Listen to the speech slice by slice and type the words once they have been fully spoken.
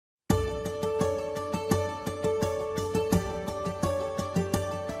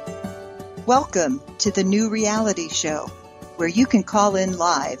Welcome to the New Reality Show, where you can call in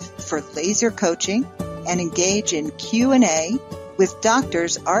live for laser coaching and engage in Q&A with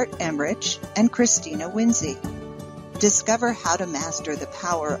Doctors Art Emmerich and Christina Winsey. Discover how to master the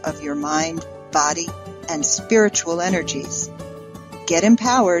power of your mind, body, and spiritual energies. Get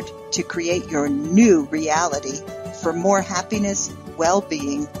empowered to create your new reality for more happiness,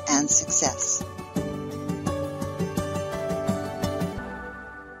 well-being, and success.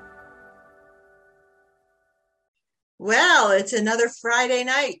 Well, it's another Friday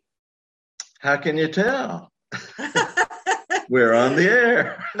night. How can you tell? We're on the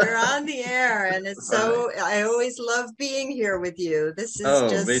air. We're on the air, and it's so, I always love being here with you. This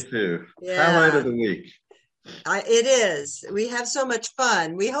is me too. Yeah. Highlight of the week. It is. We have so much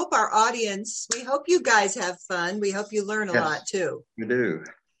fun. We hope we hope you guys have fun. We hope you learn a lot too. We do.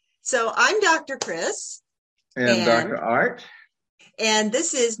 So I'm Dr. Chris. And Dr. Art. And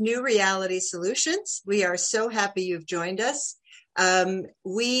this is New Reality Solutions. We are so happy you've joined us.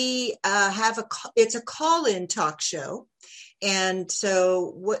 It's a call-in talk show. And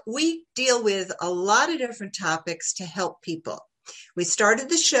so we deal with a lot of different topics to help people. We started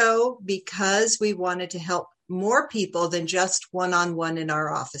the show because we wanted to help more people than just one-on-one in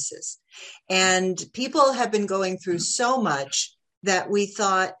our offices. And people have been going through so much that we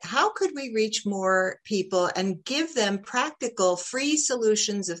thought, how could we reach more people and give them practical, free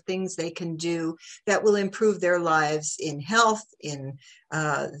solutions of things they can do that will improve their lives in health, in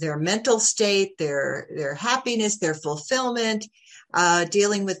their mental state, their happiness, their fulfillment,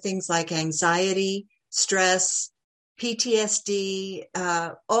 dealing with things like anxiety, stress, PTSD,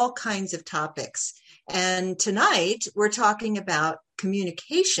 all kinds of topics. And tonight we're talking about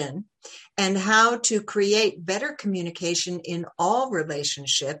communication and how to create better communication in all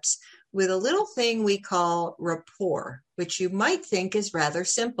relationships with a little thing we call rapport, which you might think is rather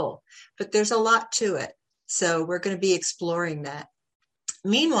simple, but there's a lot to it. So we're going to be exploring that.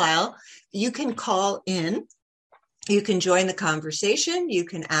 Meanwhile, you can call in, you can join the conversation, you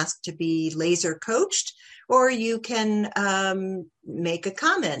can ask to be laser coached, or you can make a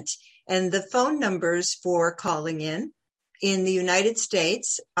comment. And the phone numbers for calling in the United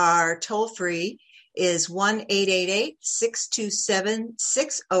States are toll-free is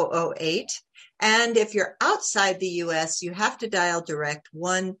 1-888-627-6008. And if you're outside the U.S., you have to dial direct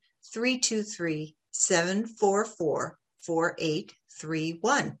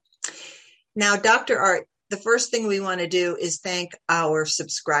 1-323-744-4831. Now, Dr. Art, the first thing we want to do is thank our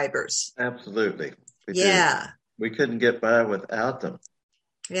subscribers. Absolutely. We couldn't get by without them.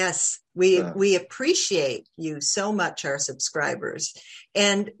 Yes, we appreciate you so much, our subscribers.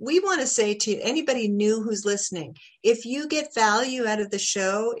 And we want to say to anybody new who's listening, if you get value out of the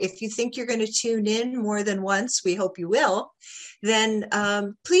show, if you think you're going to tune in more than once, we hope you will, then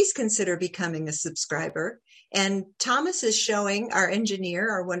please consider becoming a subscriber. And Thomas is showing, our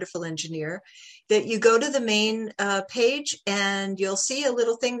wonderful engineer, that you go to the main page and you'll see a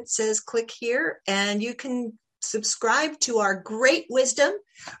little thing that says click here, and you can subscribe to our great wisdom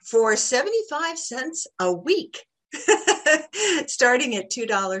for 75 cents a week, starting at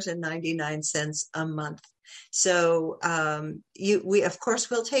 $2.99 a month. So we of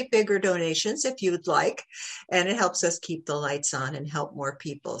course will take bigger donations if you would like, and it helps us keep the lights on and help more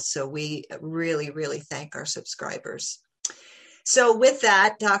people. So we really, really thank our subscribers. So with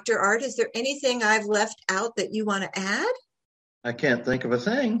that, Dr. Art, is there anything I've left out that you want to add? I can't think of a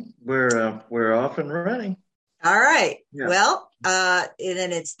thing. We're off and running. All right. Yeah. Well, then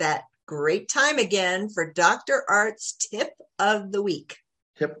it's that great time again for Dr. Art's tip of the week.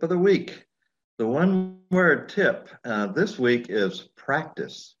 Tip of the week. The one word tip this week is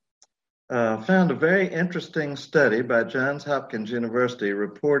practice. Found a very interesting study by Johns Hopkins University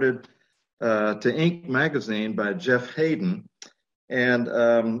reported to Inc. magazine by Jeff Hayden. And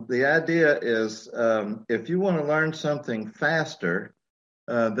the idea is if you want to learn something faster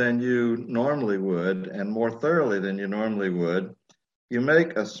than you normally would and more thoroughly than you normally would, you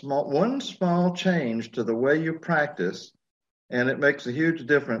make one small change to the way you practice, and it makes a huge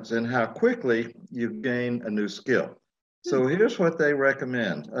difference in how quickly you gain a new skill. So here's what they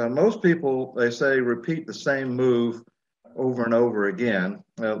recommend. Most people, they say, repeat the same move over and over again.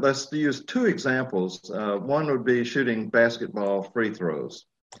 Let's use two examples. One would be shooting basketball free throws.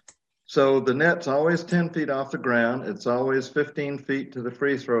 So the net's always 10 feet off the ground. It's always 15 feet to the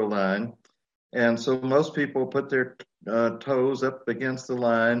free throw line. And so most people put their toes up against the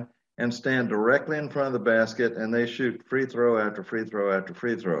line and stand directly in front of the basket, and they shoot free throw after free throw after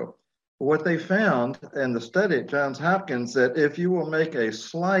free throw. What they found in the study at Johns Hopkins, that if you will make a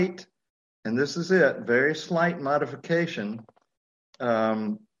slight, and this is it, very slight modification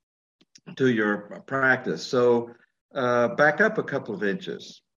to your practice. So back up a couple of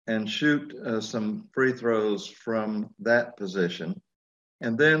inches and shoot some free throws from that position.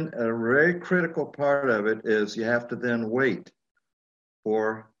 And then a very critical part of it is you have to then wait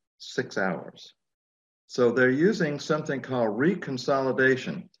for 6 hours. So they're using something called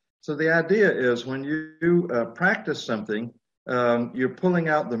reconsolidation. So the idea is when you practice something, you're pulling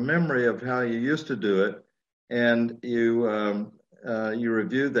out the memory of how you used to do it, and you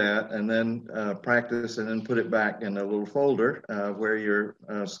review that, and then practice, and then put it back in a little folder where your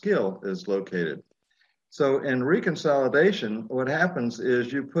skill is located. So in reconsolidation, what happens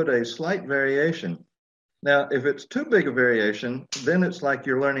is you put a slight variation. Now, if it's too big a variation, then it's like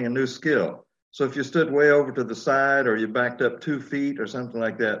you're learning a new skill. So if you stood way over to the side, or you backed up 2 feet or something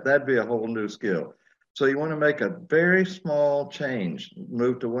like that, that'd be a whole new skill. So you want to make a very small change.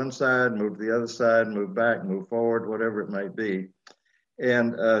 Move to one side, move to the other side, move back, move forward, whatever it might be.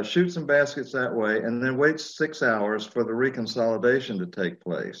 And shoot some baskets that way, and then wait 6 hours for the reconsolidation to take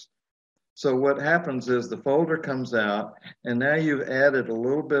place. So what happens is the folder comes out, and now you've added a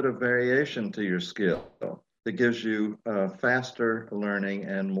little bit of variation to your skill that gives you faster learning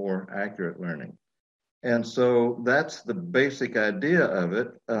and more accurate learning. And so that's the basic idea of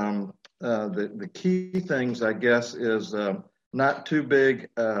it. The key things, I guess, is not too big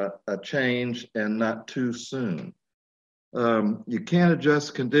a change and not too soon. You can't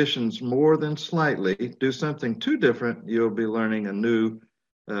adjust conditions more than slightly. Do something too different, you'll be learning a new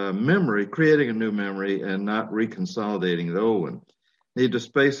memory, creating a new memory, and not reconsolidating the old one. Need to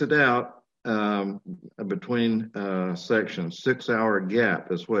space it out between sections. 6 hour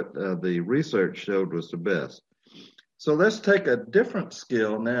gap is what the research showed was the best. So let's take a different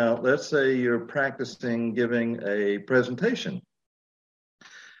skill now. Let's say you're practicing giving a presentation.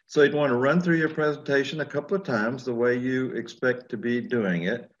 So you'd want to run through your presentation a couple of times the way you expect to be doing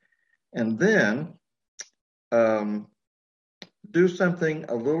it, and then do something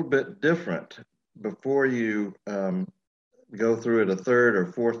a little bit different before you go through it a third or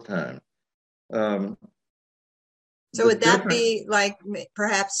fourth time. So would that be like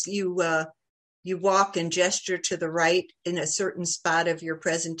perhaps you walk and gesture to the right in a certain spot of your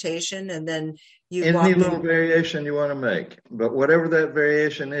presentation, and then you any little variation you want to make, but whatever that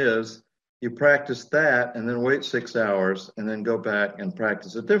variation is, you practice that and then wait 6 hours and then go back and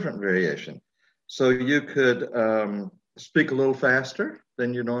practice a different variation. So you could speak a little faster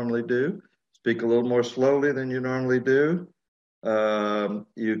than you normally do, speak a little more slowly than you normally do.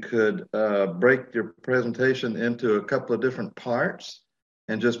 You could break your presentation into a couple of different parts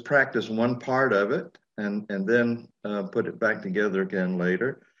and just practice one part of it and then put it back together again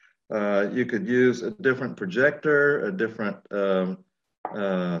later. You could use a different projector, a different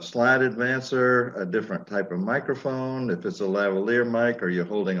slide advancer, a different type of microphone. If it's a lavalier mic or you're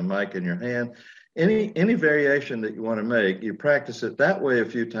holding a mic in your hand, any variation that you want to make, you practice it that way a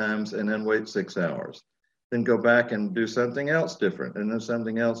few times and then wait 6 hours. Then go back and do something else different and then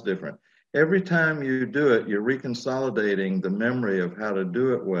something else different. Every time you do it, you're reconsolidating the memory of how to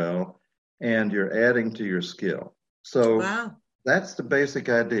do it well, and you're adding to your skill. So wow. That's the basic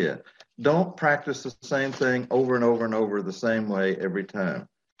idea. Don't practice the same thing over and over and over the same way every time.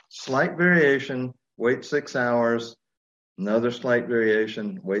 Slight variation, wait 6 hours, another slight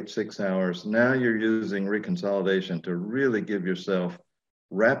variation, wait 6 hours. Now you're using reconsolidation to really give yourself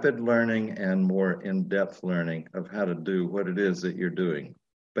rapid learning and more in-depth learning of how to do what it is that you're doing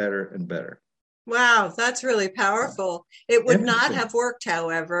better and better. Wow, that's really powerful. It would not have worked,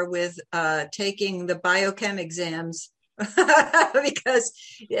 however, with taking the biochem exams because,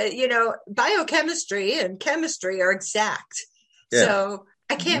 biochemistry and chemistry are exact. Yeah. So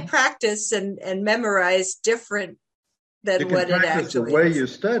I can't practice and memorize different than what it actually the way you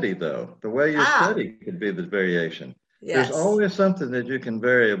study, though. The way you study could be the variation. Yes. There's always something that you can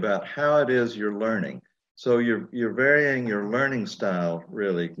vary about how it is you're learning. So you're varying your learning style,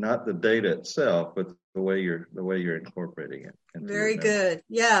 really, not the data itself, but the way you're incorporating it. Very good.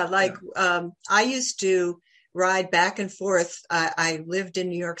 Yeah, I used to ride back and forth. I lived in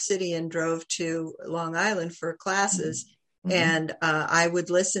New York City and drove to Long Island for classes, and I would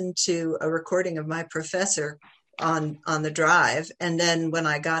listen to a recording of my professor on the drive, and then when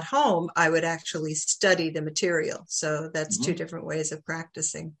I got home, I would actually study the material. So that's two different ways of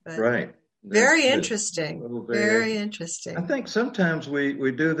practicing. But right. Very interesting. Very interesting. I think sometimes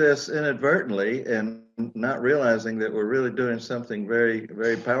we do this inadvertently and not realizing that we're really doing something very,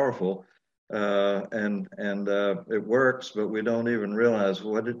 very powerful, and it works, but we don't even realize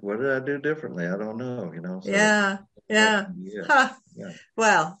what did I do differently? I don't know. So, yeah. Huh. Yeah.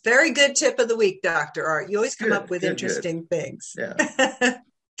 Well, very good tip of the week, Dr. Art. You always come up with interesting things. Yeah.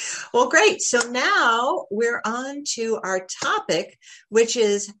 Well, great. So now we're on to our topic, which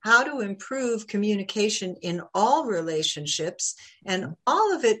is how to improve communication in all relationships. And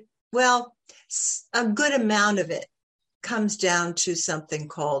all of it, well, a good amount of it comes down to something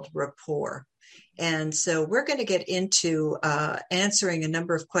called rapport. And so we're going to get into answering a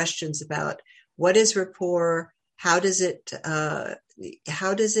number of questions about what is rapport, how does it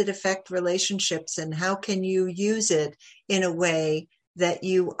affect relationships, and how can you use it in a way that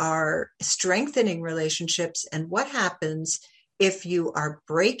you are strengthening relationships, and what happens if you are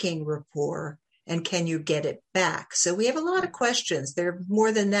breaking rapport, and can you get it back? So we have a lot of questions. There are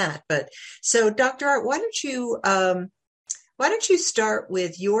more than that, but so Dr. Art, why don't you start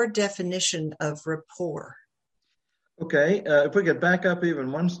with your definition of rapport? Okay, if we could back up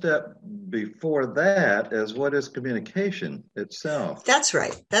even one step before that, is what is communication itself? That's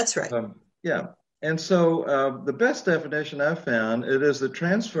right. Yeah. And so the best definition I've found, it is the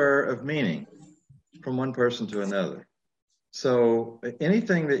transfer of meaning from one person to another. So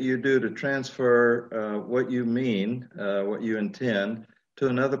anything that you do to transfer what you mean, what you intend to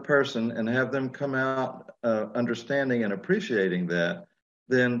another person and have them come out understanding and appreciating that,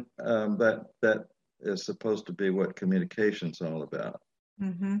 then that is supposed to be what communication's all about.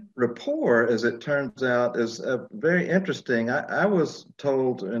 Mm-hmm. Rapport, as it turns out, is very interesting. I was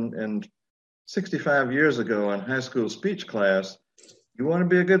told in 65 years ago in high school speech class, you want to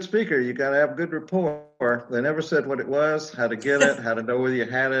be a good speaker, you got to have good rapport. They never said what it was, how to get it, how to know whether you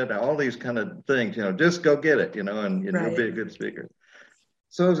had it, all these kind of things. Just go get it, and right. You'll be a good speaker.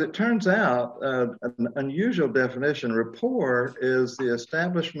 So as it turns out, an unusual definition, rapport is the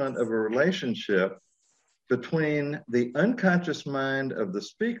establishment of a relationship between the unconscious mind of the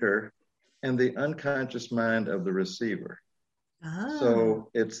speaker and the unconscious mind of the receiver. Ah. So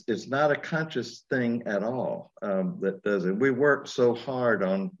it's not a conscious thing at all that does it. We work so hard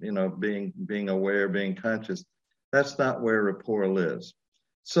on being aware, being conscious. That's not where rapport lives.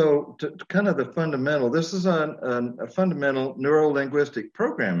 So to kind of the fundamental, this is a fundamental neuro-linguistic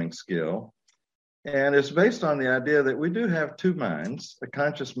programming skill, and it's based on the idea that we do have two minds, a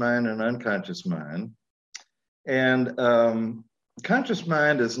conscious mind and an unconscious mind. And conscious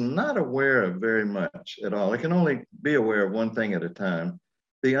mind is not aware of very much at all. It can only be aware of one thing at a time.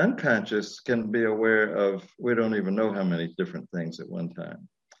 The unconscious can be aware of, we don't even know how many different things at one time.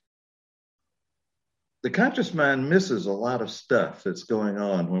 The conscious mind misses a lot of stuff that's going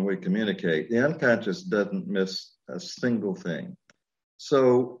on when we communicate. The unconscious doesn't miss a single thing.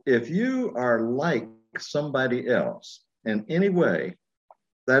 So if you are like somebody else in any way,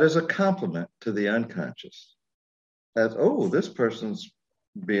 that is a compliment to the unconscious. As, oh, this person's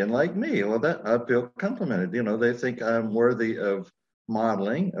being like me. Well, that I feel complimented. They think I'm worthy of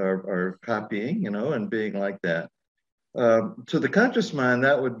modeling or copying, and being like that. To the conscious mind,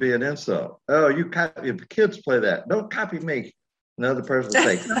 that would be an insult. Oh, if the kids play that, don't copy me. Another person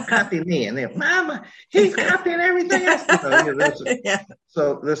would say, don't copy me. And then, Mama, he's copying everything else. Yeah.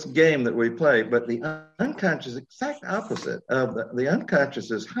 So this game that we play, but the unconscious, exact opposite. The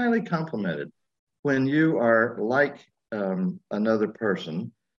unconscious is highly complimented. When you are like another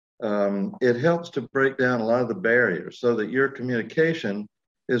person, it helps to break down a lot of the barriers so that your communication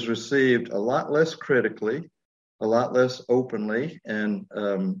is received a lot less critically, a lot less openly, and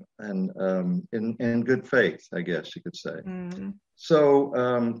in good faith, I guess you could say. Mm-hmm.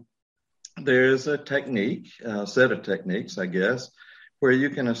 So there's a set of techniques, I guess, where you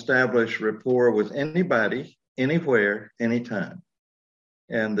can establish rapport with anybody, anywhere, anytime.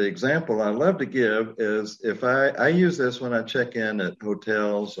 And the example I love to give is if I use this when I check in at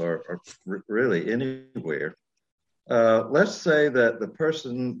hotels or really anywhere. Let's say that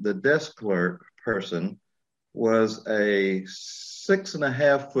the desk clerk person was a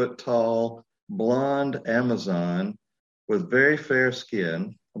 6.5 foot tall, blonde Amazon with very fair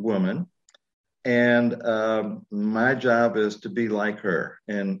skin, a woman. And my job is to be like her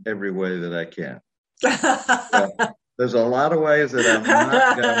in every way that I can. There's a lot of ways that I'm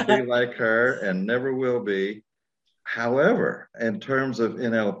not going to be like her and never will be. However, in terms of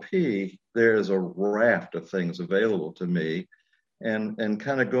NLP, there is a raft of things available to me. And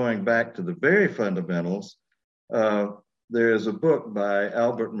kind of going back to the very fundamentals, there is a book by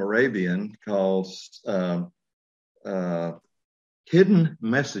Albert Moravian called Hidden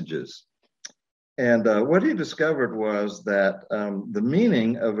Messages. And what he discovered was that the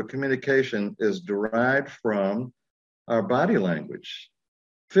meaning of a communication is derived from our body language.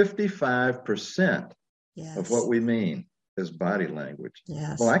 55% yes. of what we mean is body language.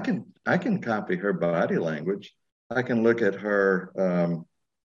 Yes. Well, I can copy her body language. I can look at her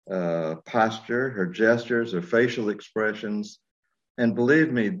posture, her gestures, her facial expressions, And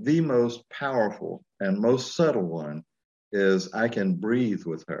believe me, the most powerful and most subtle one is I can breathe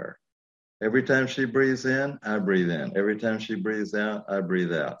with her. Every time she breathes in, I breathe in. Every time she breathes out, I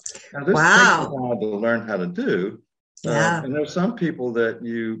breathe out. Now, this takes a Wow. while to learn how to do. Yeah. And there's some people that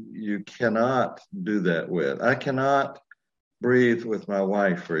you cannot do that with. I cannot breathe with my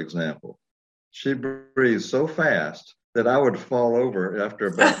wife, for example. She breathes so fast that I would fall over after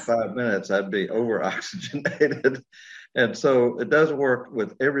about 5 minutes. I'd be over oxygenated. And so it doesn't work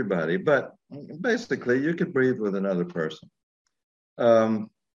with everybody, but basically you could breathe with another person.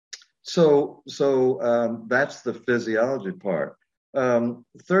 So that's the physiology part.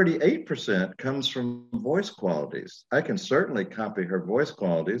 38% comes from voice qualities. I can certainly copy her voice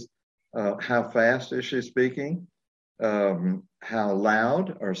qualities. How fast is she speaking? How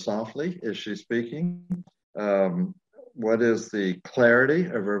loud or softly is she speaking? What is the clarity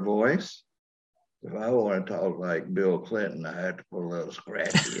of her voice? If I want to talk like Bill Clinton, I have to put a little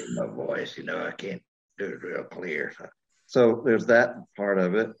scratchy in my voice. I can't do it real clear. So there's that part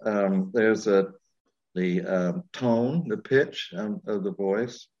of it. There's the tone, the pitch of the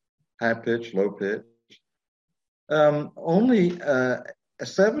voice, high pitch, low pitch. Only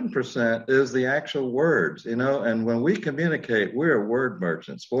 7% is the actual words, and when we communicate, we're word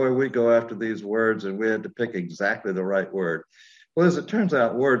merchants. Boy, we go after these words and we have to pick exactly the right word. Well, as it turns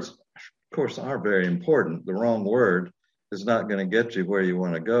out, words, of course, are very important. The wrong word is not going to get you where you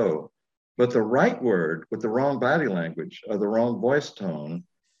want to go. But the right word with the wrong body language or the wrong voice tone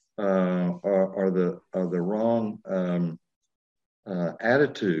or the wrong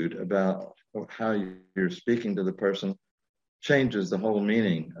attitude about how you're speaking to the person changes the whole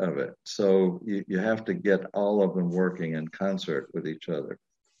meaning of it. So you have to get all of them working in concert with each other.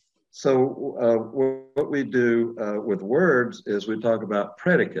 So what we do with words is we talk about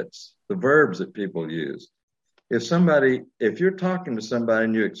predicates, the verbs that people use. If you're talking to somebody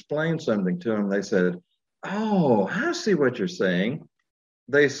and you explain something to them, they said, "Oh, I see what you're saying."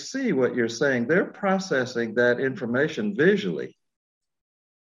 They see what you're saying. They're processing that information visually.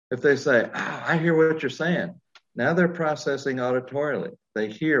 If they say, "Oh, I hear what you're saying," now they're processing auditorily. They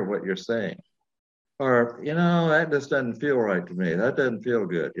hear what you're saying. Or, that just doesn't feel right to me. That doesn't feel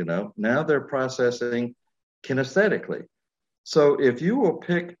good, Now they're processing kinesthetically. So if you will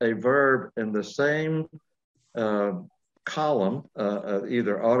pick a verb in the same column,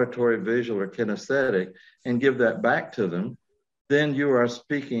 either auditory, visual, or kinesthetic, and give that back to them, then you are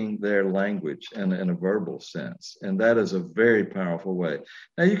speaking their language in a verbal sense. And that is a very powerful way.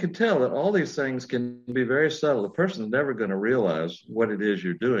 Now, you can tell that all these things can be very subtle. The person's never going to realize what it is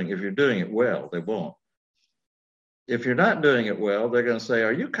you're doing. If you're doing it well, they won't. If you're not doing it well, they're going to say,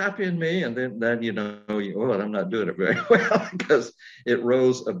 "Are you copying me?" And then I'm not doing it very well because it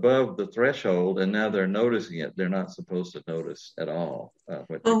rose above the threshold and now they're noticing it. They're not supposed to notice at all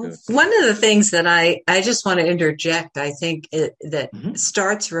what you're doing. One of the things that I just want to interject, I think that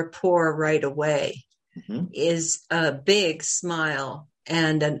starts rapport right away is a big smile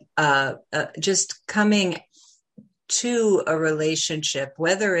and just coming to a relationship,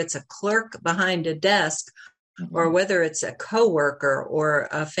 whether it's a clerk behind a desk or whether it's a coworker or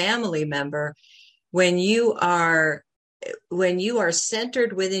a family member. When you are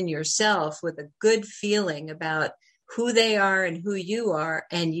centered within yourself with a good feeling about who they are and who you are,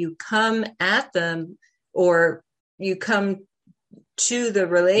 and you come at them or you come to the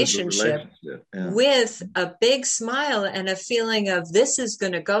relationship with a big smile and a feeling of this is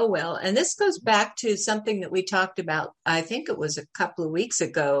going to go well. And this goes back to something that we talked about, I think it was a couple of weeks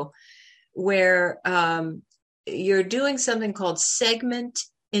ago, where you're doing something called segment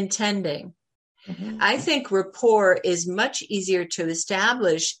intending. I think rapport is much easier to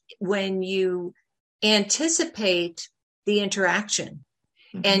establish when you anticipate the interaction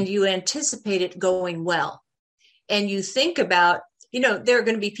and you anticipate it going well. And you think about, there are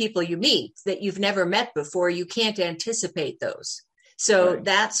going to be people you meet that you've never met before. You can't anticipate those. So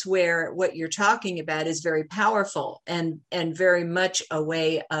that's where what you're talking about is very powerful and very much a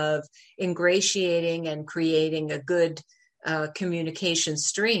way of ingratiating and creating a good communication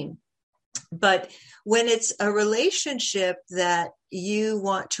stream. But when it's a relationship that you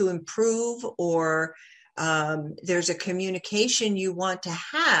want to improve or there's a communication you want to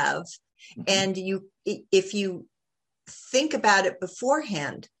have, and if you think about it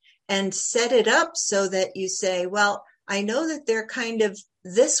beforehand and set it up so that you say, well, I know that they're kind of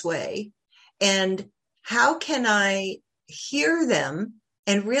this way, and how can I hear them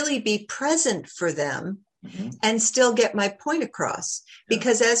and really be present for them and still get my point across?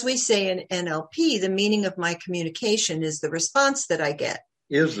 Because as we say in NLP, the meaning of my communication is the response that I get.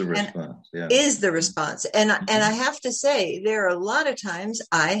 Is the response. Yeah. Is the response. And I have to say, there are a lot of times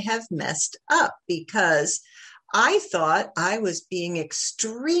I have messed up because I thought I was being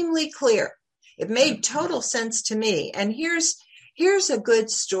extremely clear. It made total sense to me. And here's a good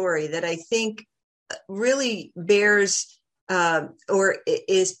story that I think really bears or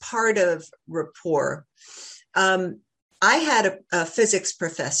is part of rapport. I had a physics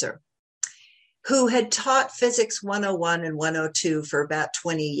professor who had taught physics 101 and 102 for about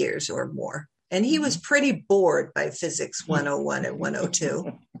 20 years or more. And he was pretty bored by physics 101 and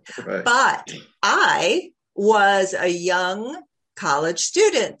 102. Right. But I was a young college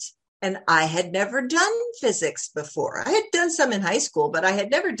student and I had never done physics before. I had done some in high school, but I had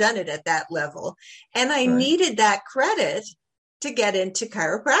never done it at that level. And I needed that credit to get into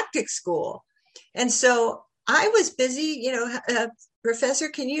chiropractic school. And so I was busy, Professor,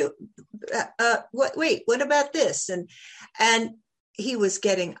 can you, what about this? And he was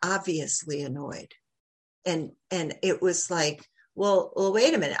getting obviously annoyed. And it was like, well,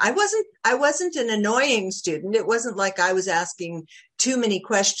 wait a minute. I wasn't an annoying student. It wasn't like I was asking too many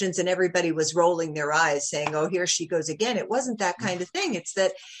questions and everybody was rolling their eyes saying, oh, here she goes again. It wasn't that kind of thing. It's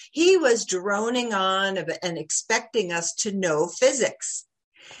that he was droning on and expecting us to know physics.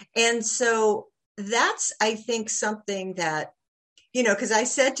 And so that's, I think, something that, because I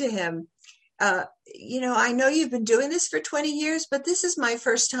said to him, I know you've been doing this for 20 years, but this is my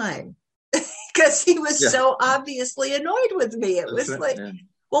first time. Because he was so obviously annoyed with me. It was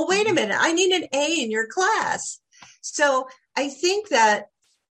well, wait a minute, I need an A in your class. So I think that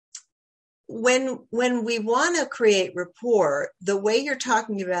when we want to create rapport, the way you're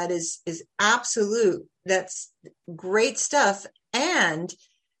talking about is absolute. That's great stuff. And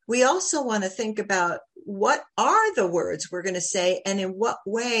we also want to think about what are the words we're going to say and in what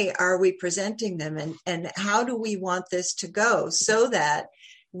way are we presenting them and how do we want this to go so that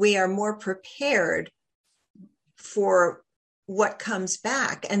we are more prepared for what comes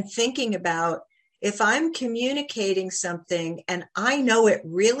back and thinking about if I'm communicating something and I know it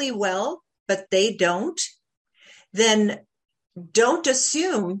really well, but they don't, then don't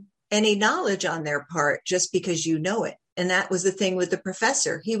assume any knowledge on their part just because you know it. And that was the thing with the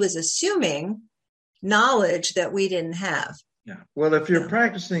professor. He was assuming knowledge that we didn't have. Yeah. Well, if you're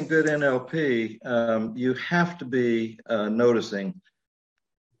practicing good NLP, you have to be noticing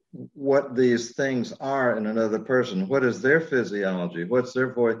what these things are in another person. What is their physiology? What's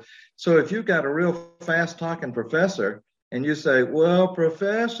their voice? So if you've got a real fast talking professor and you say, well,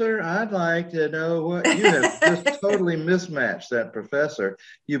 professor, I'd like to know what, you have just totally mismatched that professor.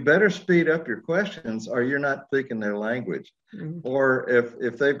 You better speed up your questions or you're not speaking their language. Mm-hmm. Or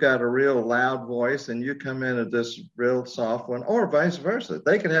if they've got a real loud voice and you come in at this real soft one, or vice versa,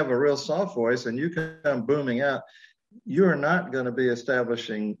 they can have a real soft voice and you come booming out. You're not going to be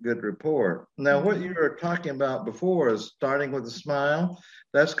establishing good rapport. Now, what you were talking about before is starting with a smile.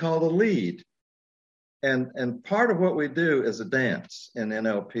 That's called a lead. And part of what we do is a dance in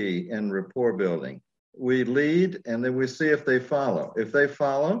NLP and rapport building. We lead and then we see if they follow. If they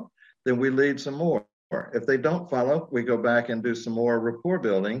follow, then we lead some more. If they don't follow, we go back and do some more rapport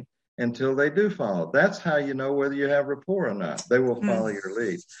building until they do follow. That's how you know whether you have rapport or not. They will follow your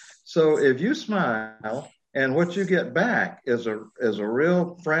lead. So if you smile, and what you get back is a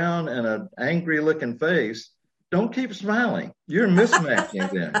real frown and an angry looking face, don't keep smiling. You're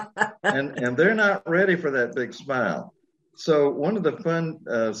mismatching them. And they're not ready for that big smile. So one of the fun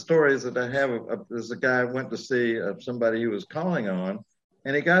stories that I have is a guy went to see somebody he was calling on.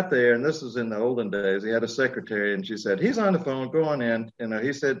 And he got there, and this was in the olden days. He had a secretary, and she said, he's on the phone, go on in.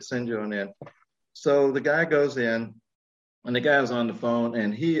 He said, send you on in. So the guy goes in. And the guy's on the phone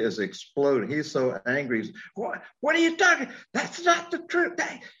and he is exploding. He's so angry. He's, what are you talking? That's not the truth.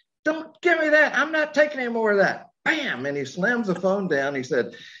 Don't give me that. I'm not taking any more of that. Bam. And he slams the phone down. He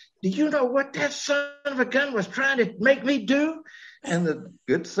said, do you know what that son of a gun was trying to make me do? And the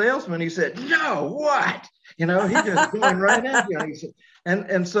good salesman, he said, no, what? He just going right at you. He said,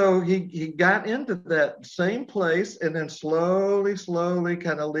 and so he got into that same place and then slowly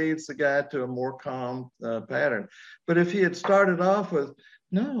kind of leads the guy to a more calm pattern. But if he had started off with,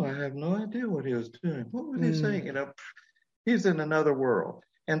 no, I have no idea what he was doing. What was he saying? He's in another world.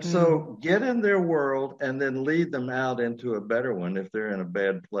 And so get in their world and then lead them out into a better one. If they're in a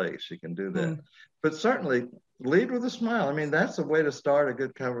bad place, you can do that. But certainly lead with a smile. I mean, that's a way to start a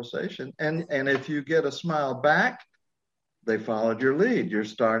good conversation. And if you get a smile back, they followed your lead. You're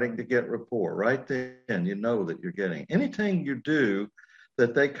starting to get rapport right then. You know that you're getting anything you do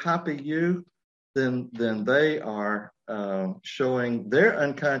that they copy you, then they are showing their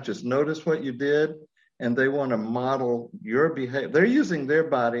unconscious. Notice what you did and they want to model your behavior. They're using their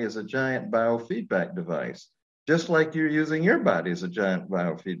body as a giant biofeedback device, just like you're using your body as a giant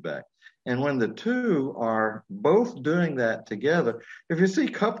biofeedback. And when the two are both doing that together, if you see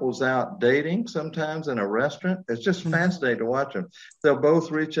couples out dating sometimes in a restaurant, it's just fascinating to watch them. They'll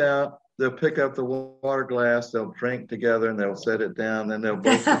both reach out, they'll pick up the water glass, they'll drink together, and they'll set it down. Then they'll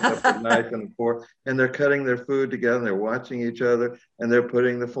both pick up the knife and the fork, and they're cutting their food together, and they're watching each other, and they're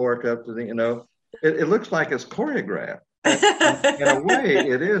putting the fork up to the, it looks like it's choreographed. In a way,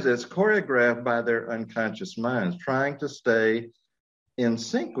 it is. It's choreographed by their unconscious minds, trying to stay in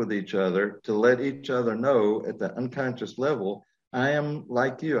sync with each other to let each other know at the unconscious level, I am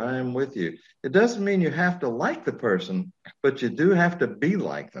like you, I am with you. It doesn't mean you have to like the person, but you do have to be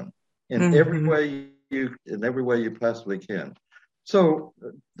like them in every way you possibly can. So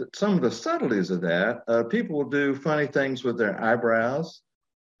some of the subtleties of that, people will do funny things with their eyebrows.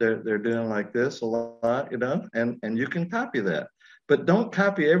 They're doing like this a lot, and you can copy that. But don't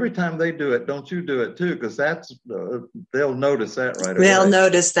copy every time they do it. Don't you do it too, because they'll notice that right away. They'll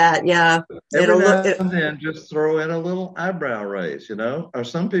notice that, yeah. Every now and then, just throw in a little eyebrow raise, Or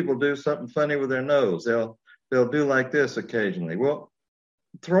some people do something funny with their nose. They'll do like this occasionally. Well,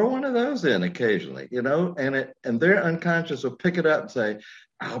 throw one of those in occasionally, and their unconscious will pick it up and say,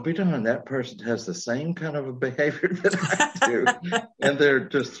 I'll be darned, that person has the same kind of a behavior that I do. And they're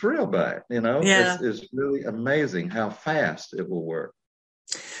just thrilled by it, Yeah. It's really amazing how fast it will work.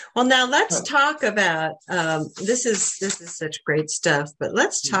 Well, now let's talk about, this is such great stuff, but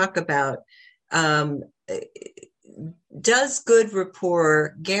let's talk about, does good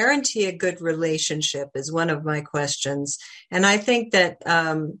rapport guarantee a good relationship is one of my questions. And I think that,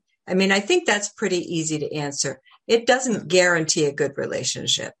 I think that's pretty easy to answer. It doesn't guarantee a good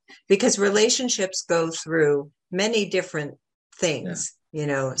relationship because relationships go through many different things,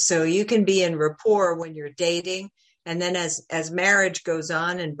 so you can be in rapport when you're dating. And then as marriage goes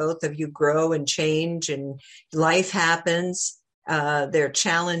on and both of you grow and change and life happens, there are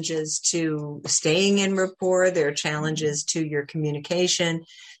challenges to staying in rapport. There are challenges to your communication.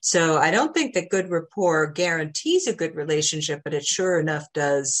 So I don't think that good rapport guarantees a good relationship, but it sure enough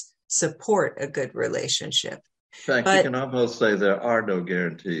does support a good relationship. In fact, you can almost say there are no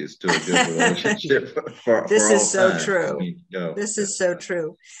guarantees to a good relationship This for is all so time. true. This is so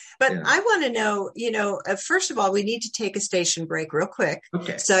true. But I want to know, first of all, we need to take a station break real quick.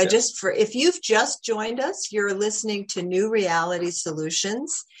 Okay. So if you've just joined us, you're listening to New Reality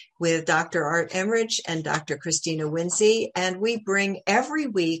Solutions with Dr. Art Emrich and Dr. Christina Winsey. And we bring every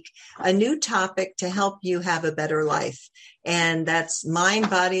week a new topic to help you have a better life. And that's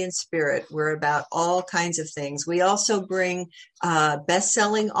mind, body, and spirit. We're about all kinds of things. We also bring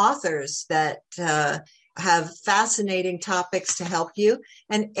best-selling authors that have fascinating topics to help you.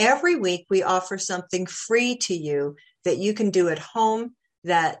 And every week we offer something free to you that you can do at home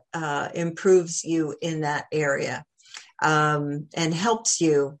that improves you in that area and helps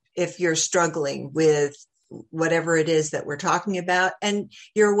you if you're struggling with whatever it is that we're talking about. And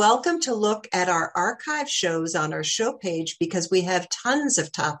you're welcome to look at our archive shows on our show page because we have tons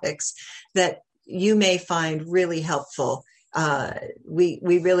of topics that you may find really helpful. We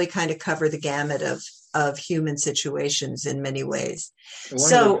really kind of cover the gamut of human situations in many ways.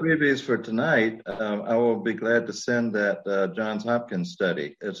 One of the freebies for tonight, I will be glad to send that Johns Hopkins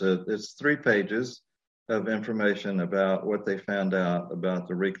study. It's 3 pages of information about what they found out about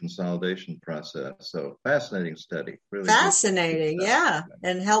the reconsolidation process. So fascinating study. Really fascinating, yeah.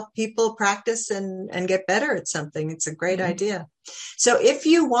 And help people practice and get better at something. It's a great idea. So if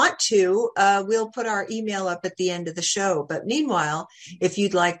you want to, we'll put our email up at the end of the show. But meanwhile, if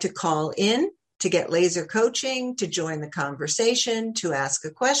you'd like to call in to get laser coaching, to join the conversation, to ask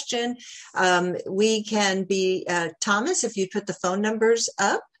a question, we can be, Thomas, if you'd put the phone numbers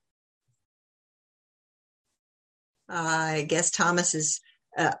up. I guess Thomas is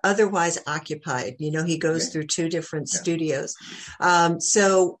otherwise occupied. He goes through 2 different studios.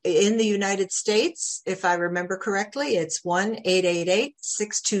 So in the United States, if I remember correctly, it's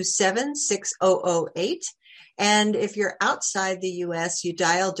 1-888-627-6008. And if you're outside the U.S., you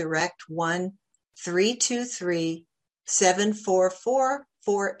dial direct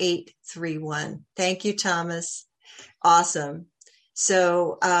 1-323-744-4831. Thank you, Thomas. Awesome.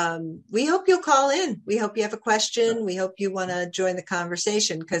 So we hope you'll call in. We hope you have a question. We hope you want to join the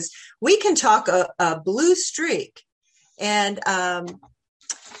conversation because we can talk a blue streak. And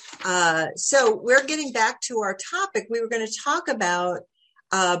so we're getting back to our topic. We were going to talk about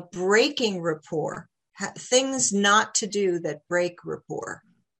breaking rapport, things not to do that break rapport.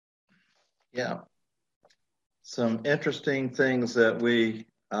 Yeah. Some interesting things that we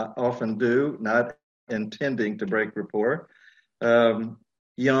often do, not intending to break rapport.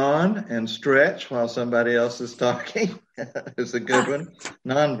 Yawn and stretch while somebody else is talking is a good one,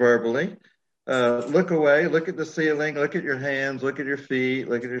 non-verbally. Look away, look at the ceiling, look at your hands, look at your feet,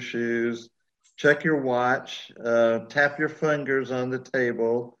 look at your shoes, check your watch, tap your fingers on the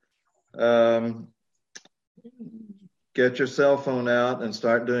table, get your cell phone out and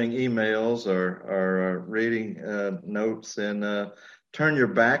start doing emails or reading notes, and turn your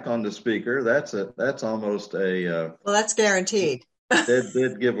back on the speaker. That's almost a well, that's guaranteed.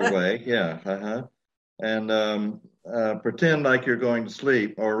 dead giveaway. Yeah. Uh-huh. And pretend like you're going to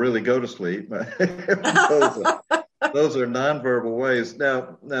sleep or really go to sleep. those are nonverbal ways.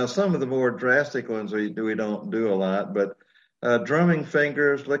 Now, some of the more drastic ones we don't do a lot, but drumming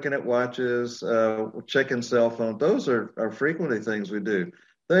fingers, looking at watches, checking cell phones, those are frequently things we do.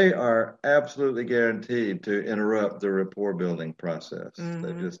 They are absolutely guaranteed to interrupt the rapport building process. Mm-hmm.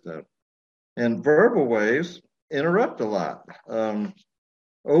 They just and verbal ways interrupt a lot.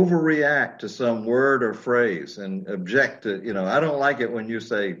 Overreact to some word or phrase and object to, I don't like it when you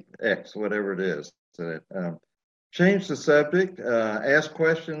say X, whatever it is. Change the subject, ask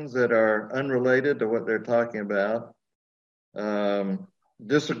questions that are unrelated to what they're talking about,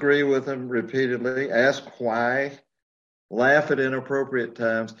 disagree with them repeatedly, ask why, laugh at inappropriate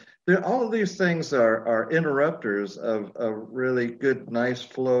times. All of these things are interrupters of a really good, nice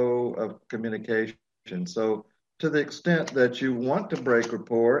flow of communication. So to the extent that you want to break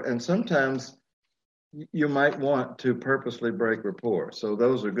rapport, and sometimes you might want to purposely break rapport. So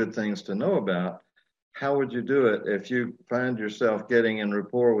those are good things to know about. How would you do it if you find yourself getting in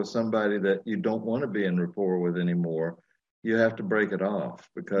rapport with somebody that you don't want to be in rapport with anymore? You have to break it off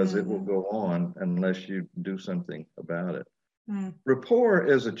because it will go on unless you do something about it. Rapport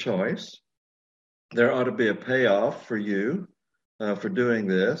is a choice. There ought to be a payoff for you for doing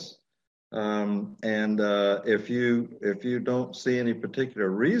this. If you don't see any particular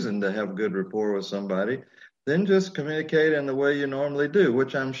reason to have good rapport with somebody, then just communicate in the way you normally do,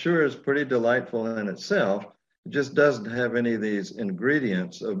 which I'm sure is pretty delightful in itself. It just doesn't have any of these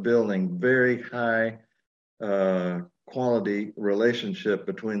ingredients of building very high quality relationship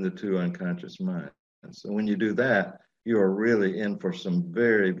between the two unconscious minds. So when you do that, you are really in for some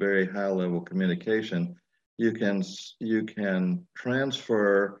very, very high level communication. You can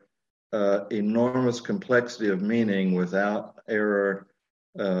transfer enormous complexity of meaning without error,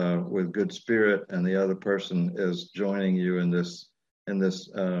 with good spirit, and the other person is joining you in this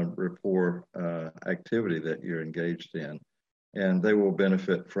rapport activity that you're engaged in, and they will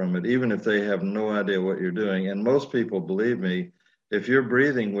benefit from it, even if they have no idea what you're doing. And most people, believe me, if you're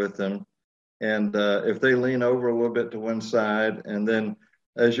breathing with them, and if they lean over a little bit to one side, and then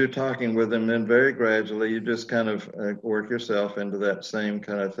as you're talking with them, then very gradually you just kind of work yourself into that same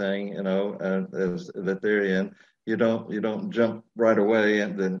kind of thing, as that they're in. You don't jump right away,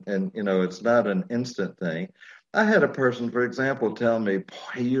 and it's not an instant thing. I had a person, for example, tell me,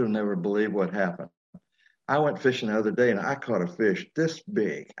 "Boy, you'll never believe what happened. I went fishing the other day and I caught a fish this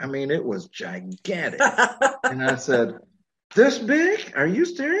big. I mean, it was gigantic." And I said, "This big? Are you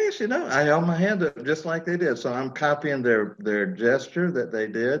serious?" I held my hand up just like they did. So I'm copying their gesture that they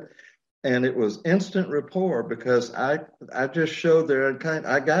did. And it was instant rapport because I just showed their kind.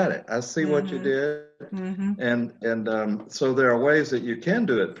 I got it. I see what you did. And so there are ways that you can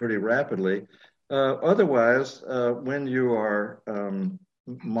do it pretty rapidly. Otherwise, when you are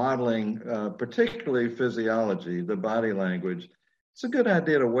modeling, particularly physiology, the body language, it's a good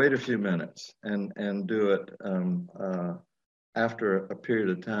idea to wait a few minutes and do it after a period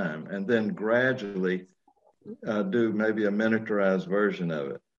of time, and then gradually do maybe a miniaturized version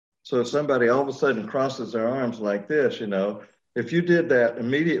of it. So if somebody all of a sudden crosses their arms like this, if you did that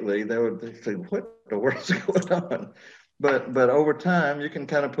immediately, they would think, "What the world's going on?" But over time, you can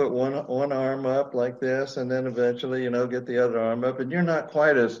kind of put one arm up like this, and then eventually, get the other arm up, and you're not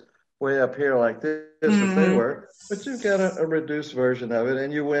quite as way up here like this as they were, but you've got a reduced version of it,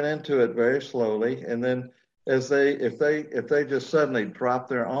 and you went into it very slowly, and then if they just suddenly drop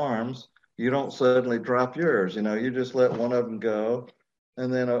their arms, you don't suddenly drop yours. You just let one of them go,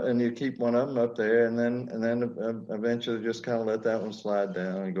 and then and you keep one of them up there, and then eventually just kind of let that one slide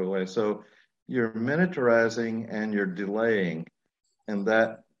down and go away. So you're miniaturizing and you're delaying, and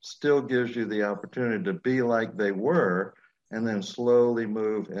that still gives you the opportunity to be like they were, and then slowly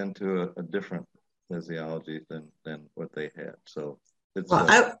move into a different physiology than what they had. So it's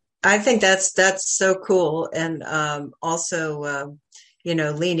I think that's so cool, and also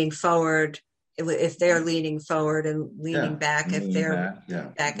leaning forward if they're leaning forward, and leaning back if they're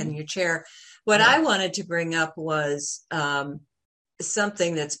back in your chair. What I wanted to bring up was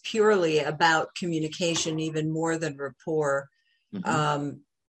something that's purely about communication, even more than rapport,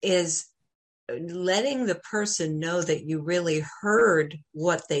 is letting the person know that you really heard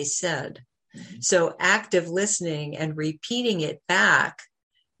what they said. So active listening and repeating it back,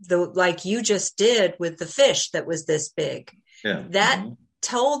 like you just did with the fish that was this big, that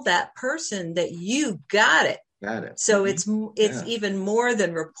told that person that you got it. So it's even more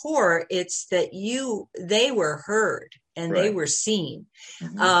than rapport. It's that they were heard and they were seen.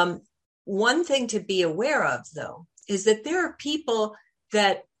 One thing to be aware of, though, is that there are people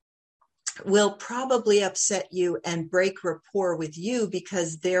that will probably upset you and break rapport with you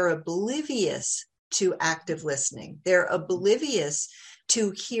because they're oblivious to active listening. They're oblivious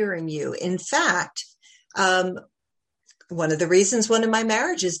to hearing you. In fact, one of the reasons one of my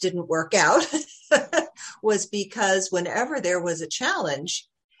marriages didn't work out was because whenever there was a challenge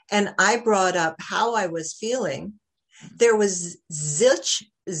and I brought up how I was feeling, there was zilch,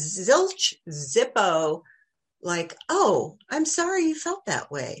 zippo, like, oh, I'm sorry you felt that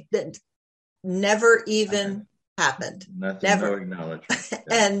way. That never even happened. No acknowledgement. Yeah.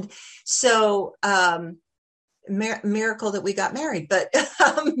 And so, miracle that we got married. But,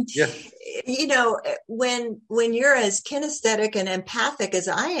 you know, when you're as kinesthetic and empathic as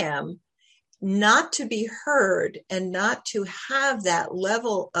I am, not to be heard and not to have that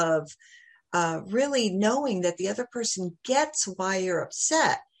level of really knowing that the other person gets why you're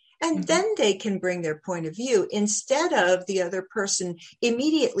upset. And then they can bring their point of view instead of the other person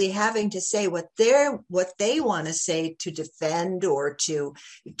immediately having to say what they want to say to defend or to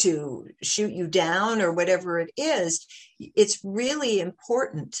shoot you down or whatever it is. It's really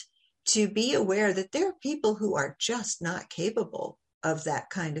important to be aware that there are people who are just not capable of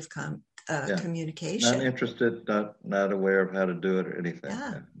that kind of communication. Not interested, not aware of how to do it or anything.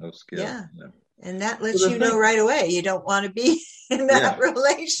 No skill. Yeah. And that lets you know right away you don't want to be in that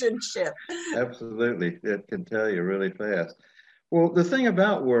relationship. Absolutely. It can tell you really fast. Well, the thing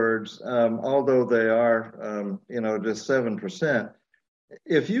about words, although they are, just 7%,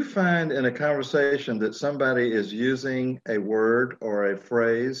 if you find in a conversation that somebody is using a word or a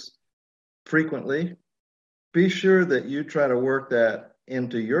phrase frequently, be sure that you try to work that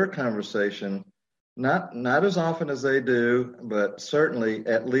into your conversation. Not as often as they do, but certainly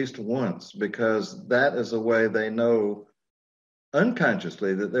at least once, because that is a way they know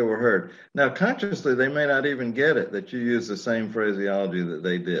unconsciously that they were heard. Now, consciously, they may not even get it that you use the same phraseology that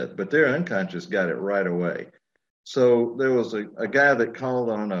they did, but their unconscious got it right away. So there was a guy that called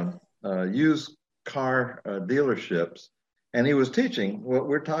on a used car dealerships, and he was teaching what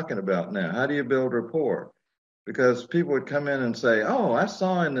we're talking about now. How do you build rapport? Because people would come in and say, oh, I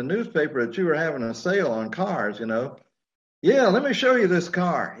saw in the newspaper that you were having a sale on cars, Yeah, let me show you this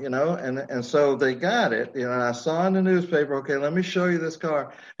car, and so they got it. I saw in the newspaper, okay, let me show you this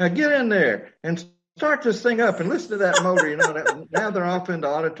car. Now get in there and start this thing up and listen to that motor. Now they're off into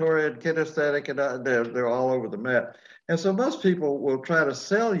auditory and kinesthetic, and they're all over the map. And so most people will try to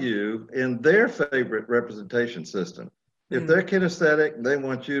sell you in their favorite representation system. If they're kinesthetic, they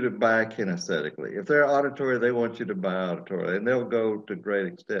want you to buy kinesthetically. If they're auditory, they want you to buy auditory, and they'll go to great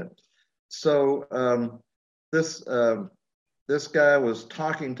extent. So this guy was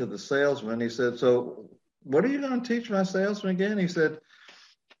talking to the salesman. He said, so what are you going to teach my salesman again? He said,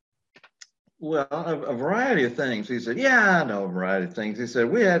 well, a variety of things. He said, yeah, I know a variety of things. He said,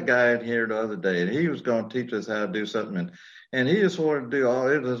 we had a guy in here the other day, and he was going to teach us how to do something. And he just wanted to do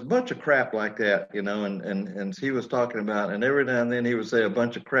it was a bunch of crap like that, and he was talking about, and every now and then he would say a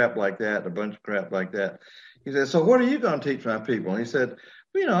bunch of crap like that, and a bunch of crap like that. He said, so what are you going to teach my people? And he said,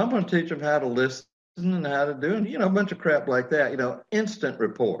 well, I'm going to teach them how to listen and how to do, and, a bunch of crap like that, instant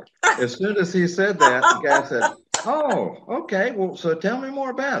rapport. As soon as he said that, the guy said, oh, okay, well, so tell me more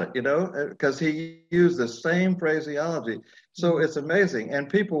about it, because he used the same phraseology. So it's amazing. And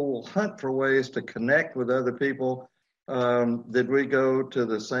people will hunt for ways to connect with other people. Did we go to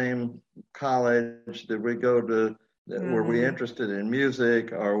the same college? Did we go to, were we interested in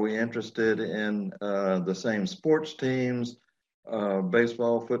music? Are we interested in the same sports teams,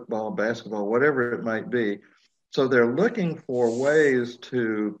 baseball, football, basketball, whatever it might be? So they're looking for ways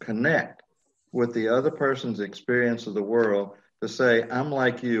to connect with the other person's experience of the world to say, I'm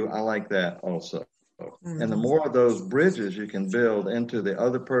like you, I like that also. And the more of those bridges you can build into the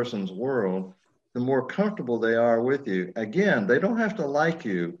other person's world, the more comfortable they are with you. Again, they don't have to like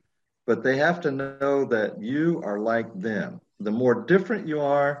you, but they have to know that you are like them. The more different you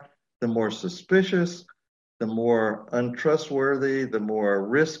are, the more suspicious, the more untrustworthy, the more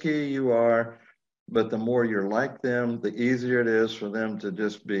risky you are. But the more you're like them, the easier it is for them to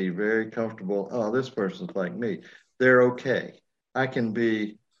just be very comfortable. Oh, this person's like me. They're okay. I can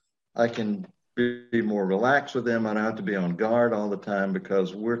be I can be more relaxed with them. I don't have to be on guard all the time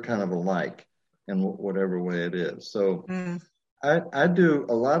because we're kind of alike in whatever way it is. So I do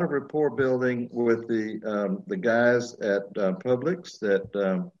a lot of rapport building with the guys at Publix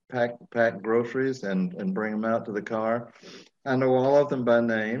that pack groceries and bring them out to the car. I know all of them by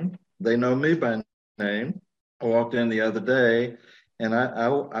name. They know me by name. I walked in the other day, and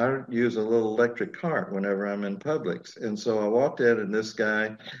I use a little electric cart whenever I'm in Publix. And so I walked in, and this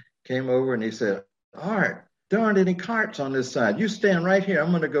guy came over and he said, "Art, there aren't any carts on this side. You stand right here. I'm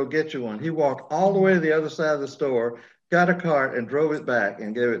going to go get you one." He walked all the way to the other side of the store, got a cart, and drove it back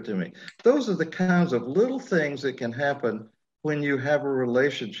and gave it to me. Those are the kinds of little things that can happen when you have a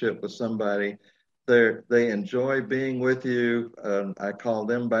relationship with somebody. They enjoy being with you. I call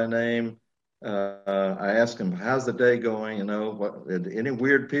them by name. I ask them, "How's the day going? You know, any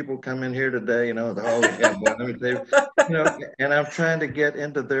weird people come in here today? You know, oh yeah, boy, let me tell you, you know." And I'm trying to get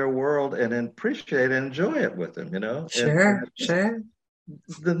into their world and appreciate and enjoy it with them. You know, Sure, and sure.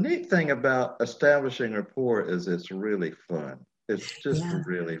 the neat thing about establishing rapport is it's really fun. It's just Yeah,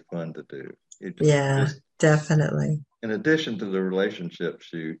 really fun to do. yeah, definitely. In addition to the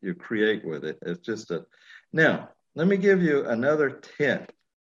relationships you create with it, it's just a. Now, let me give you another tip.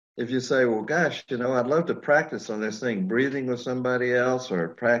 If you say, "Well, gosh, you know, I'd love to practice on this thing, breathing with somebody else, or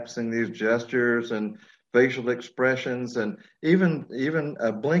practicing these gestures and facial expressions, and even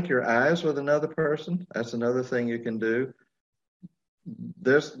blink your eyes with another person." That's another thing you can do.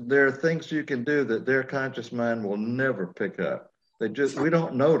 There are things you can do that their conscious mind will never pick up. We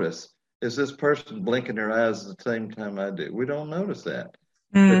don't notice. Is this person blinking their eyes at the same time I do? We don't notice that,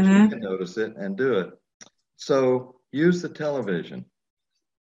 but you can notice it and do it. So use the television.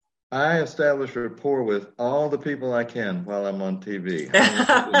 I establish rapport with all the people I can while I'm on TV.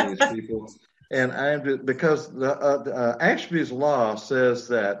 I listen to these people, and because the Ashby's law says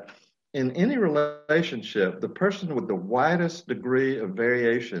that in any relationship, the person with the widest degree of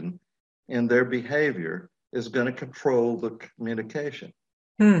variation in their behavior is going to control the communication.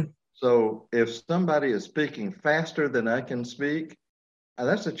 So if somebody is speaking faster than I can speak,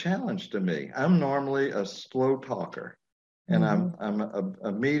 that's a challenge to me. I'm normally a slow talker, and I'm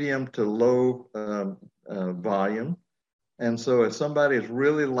a medium to low volume. And so if somebody is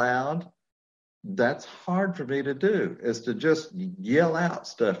really loud, that's hard for me to do, is to just yell out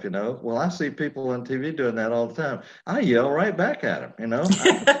stuff, you know. Well, I see people on TV doing that all the time. I yell right back at them, you know.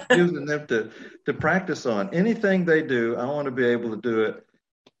 I'm using them to practice on. Anything they do, I want to be able to do it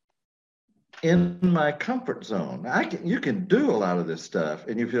in my comfort zone. You can do a lot of this stuff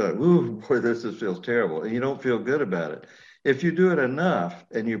and you feel like, "Ooh, boy, this just feels terrible," and you don't feel good about it. If you do it enough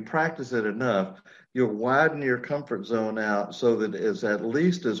and you practice it enough, you'll widen your comfort zone out so that it's at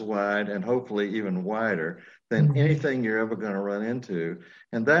least as wide and hopefully even wider than anything you're ever going to run into.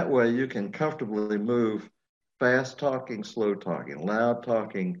 And that way you can comfortably move fast talking, slow talking, loud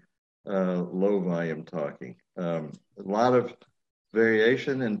talking, low volume talking. A lot of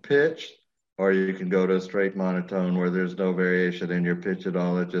variation in pitch, or you can go to a straight monotone where there's no variation in your pitch at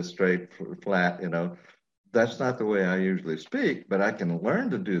all. It's just straight flat, you know. That's not the way I usually speak, but I can learn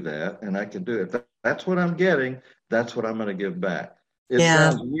to do that, and I can do it. That's what I'm getting. That's what I'm going to give back. It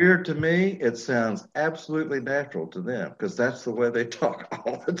sounds weird to me. It sounds absolutely natural to them because that's the way they talk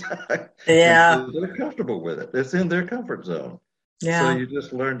all the time. Yeah. And so they're comfortable with it. It's in their comfort zone. Yeah. So you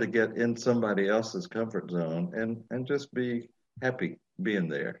just learn to get in somebody else's comfort zone and just be happy being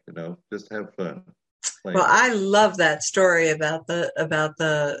there, you know, just have fun. Well, I love that story about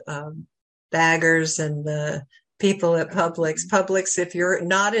the baggers and the people at Publix. Publix, if you're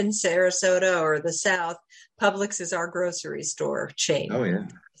not in Sarasota or the South, Publix is our grocery store chain. Oh, yeah.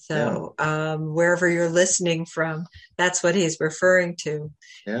 So wherever you're listening from, that's what he's referring to.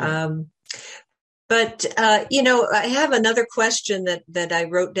 Yeah. But, you know, I have another question that I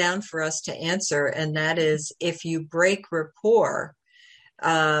wrote down for us to answer, and that is, if you break rapport,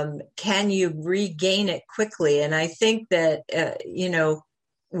 can you regain it quickly? And I think that, you know,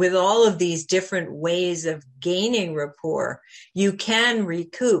 with all of these different ways of gaining rapport, you can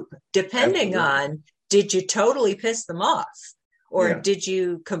recoup depending on, did you totally piss them off? Or did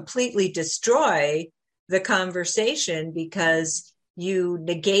you completely destroy the conversation because you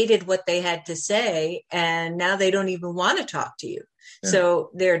negated what they had to say and now they don't even want to talk to you? Yeah.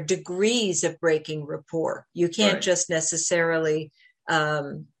 So there are degrees of breaking rapport. You can't just necessarily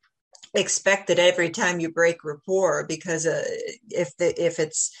expect that every time you break rapport, because if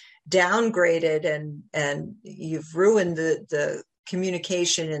it's downgraded and you've ruined the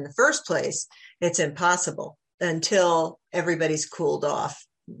communication in the first place, it's impossible until everybody's cooled off.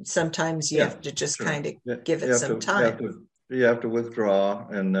 Sometimes you have to just kind of give it some time. you have to withdraw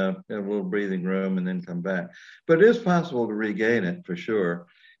and have a little breathing room and then come back. But it is possible to regain it for sure.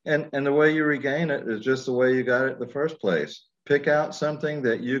 And the way you regain it is just the way you got it in the first place. Pick out something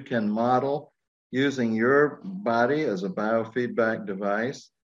that you can model using your body as a biofeedback device,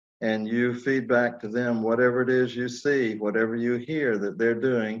 and you feed back to them whatever it is you see, whatever you hear that they're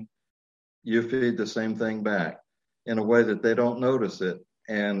doing, you feed the same thing back in a way that they don't notice it.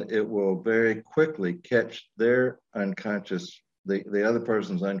 And it will very quickly catch their unconscious, the other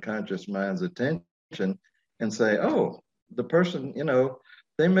person's unconscious mind's attention and say, oh, the person,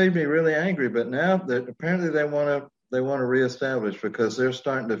 they made me really angry, but now that apparently they want to reestablish because they're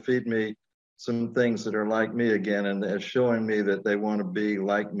starting to feed me some things that are like me again, and they're showing me that they want to be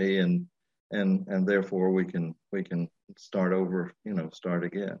like me, and therefore we can start over, start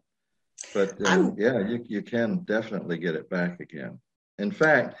again. But you can definitely get it back again. In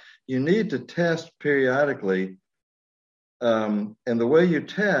fact, you need to test periodically, and the way you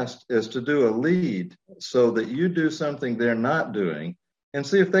test is to do a lead so that you do something they're not doing and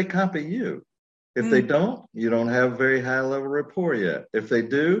see if they copy you. If they don't, you don't have very high level rapport yet. If they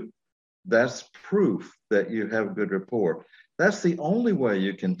do, that's proof that you have good rapport. That's the only way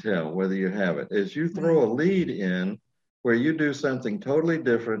you can tell whether you have it, is you throw a lead in where you do something totally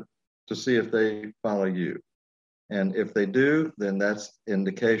different to see if they follow you. And if they do, then that's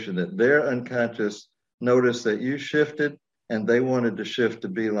indication that their unconscious noticed that you shifted and they wanted to shift to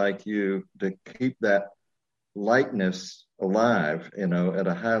be like you, to keep that likeness alive, at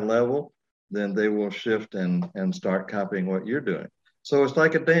a high level. Then they will shift and start copying what you're doing. So it's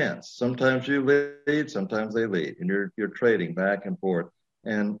like a dance. Sometimes you lead, sometimes they lead, and you're trading back and forth.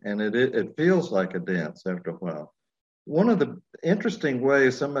 And it feels like a dance after a while. One of the interesting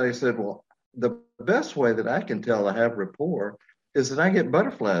ways, somebody said, well, the best way that I can tell I have rapport is that I get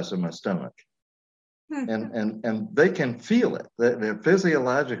butterflies in my stomach. And they can feel it. They're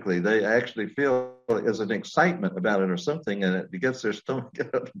physiologically, they actually feel there's an excitement about it or something, and it gets their stomach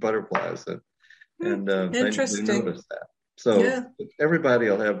butterflies. And they notice that. So everybody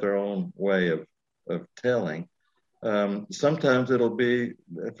will have their own way of telling. Sometimes it'll be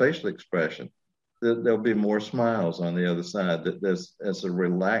a facial expression. There'll be more smiles on the other side. That there's as a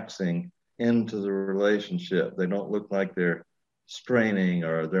relaxing into the relationship. They don't look like they're straining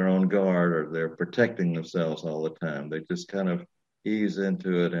or they're on guard or they're protecting themselves all the time. They just kind of ease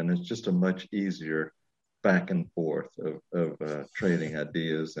into it, and it's just a much easier back and forth of trading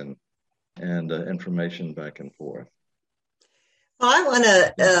ideas and information back and forth. Well, I want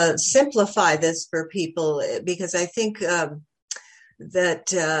to simplify this for people, because I think that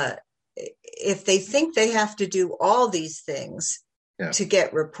if they think they have to do all these things to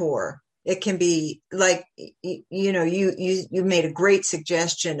get rapport, it can be like, you made a great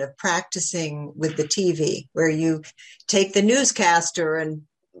suggestion of practicing with the TV, where you take the newscaster and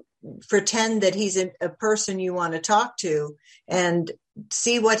pretend that he's a person you want to talk to and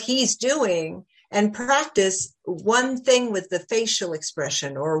see what he's doing, and practice one thing with the facial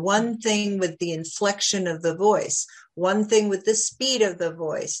expression, or one thing with the inflection of the voice, one thing with the speed of the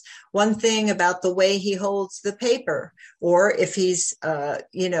voice, one thing about the way he holds the paper, or if he's,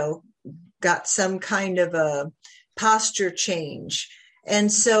 got some kind of a posture change.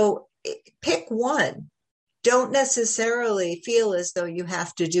 And so pick one. Don't necessarily feel as though you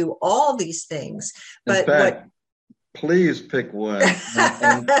have to do all these things. But in fact, please pick one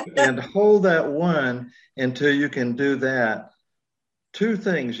and hold that one until you can do that. Two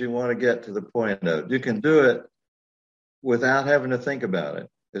things you want to get to the point of. You can do it without having to think about it.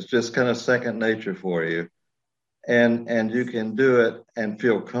 It's just kind of second nature for you. And you can do it and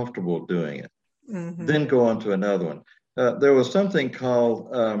feel comfortable doing it. Mm-hmm. Then go on to another one. There was something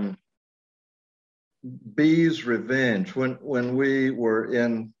called Bee's Revenge. When we were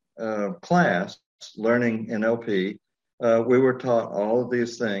in class learning NLP, we were taught all of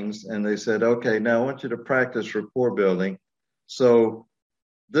these things, and they said, okay, now I want you to practice rapport building. So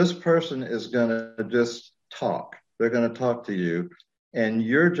this person is going to just talk. They're going to talk to you. And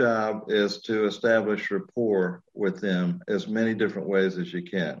your job is to establish rapport with them as many different ways as you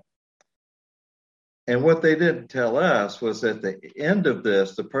can. And what they didn't tell us was at the end of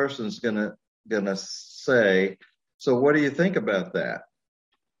this, the person's gonna say, so what do you think about that?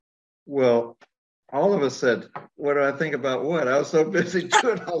 Well, all of us said, what do I think about what? I was so busy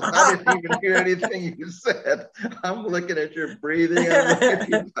doing all I didn't even hear anything you said. I'm looking at your breathing. I'm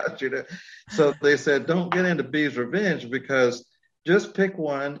looking at you. So they said, don't get into Bee's Revenge, because just pick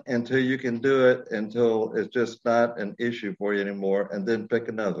one until you can do it, until it's just not an issue for you anymore, and then pick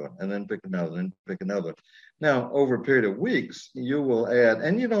another one, and then pick another one, and pick another one. Now, over a period of weeks, you will add,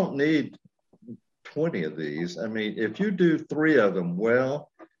 and you don't need 20 of these. I mean, if you do 3 of them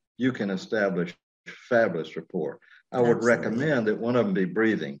well, you can establish fabulous rapport. I would recommend that one of them be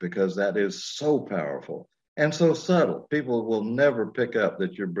breathing, because that is so powerful and so subtle. People will never pick up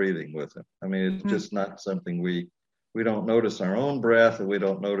that you're breathing with them. I mean, it's just not something we don't notice our own breath, and we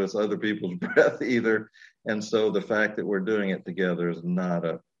don't notice other people's breath either. And so the fact that we're doing it together is not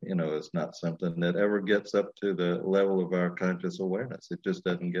is not something that ever gets up to the level of our conscious awareness. It just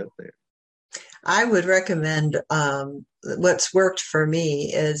doesn't get there. I would recommend what's worked for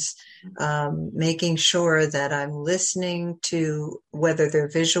me is making sure that I'm listening to whether they're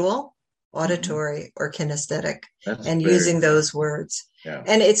visual, auditory, or kinesthetic, and using those words. Yeah.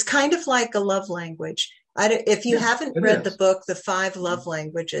 And it's kind of like a love language. If you haven't read the book, The 5 Love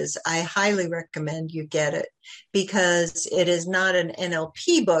Languages, I highly recommend you get it, because it is not an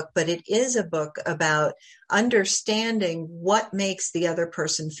NLP book, but it is a book about understanding what makes the other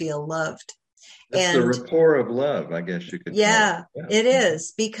person feel loved. It's the rapport of love, I guess you could call it. It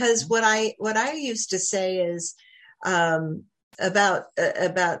is, because what I used to say is about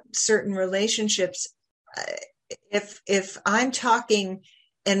certain relationships. If I'm talking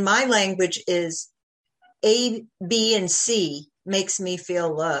and my language is A, B, and C makes me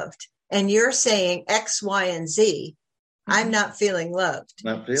feel loved, and you're saying X, Y, and Z, I'm not feeling loved.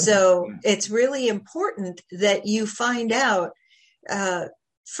 It's really important that you find out,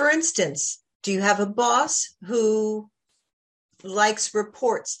 for instance, do you have a boss who likes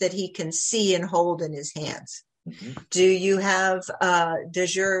reports that he can see and hold in his hands? Do you have,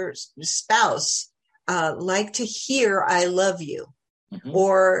 does your spouse like to hear I love you?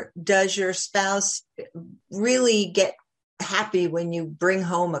 Or does your spouse really get happy when you bring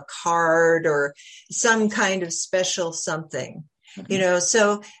home a card or some kind of special something?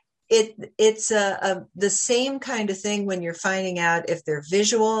 So it's the same kind of thing when you're finding out if they're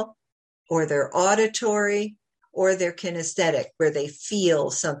visual or they're auditory or they're kinesthetic, where they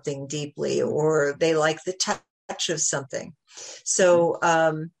feel something deeply or they like the touch of something. So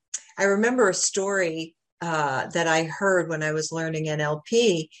I remember a story that I heard when I was learning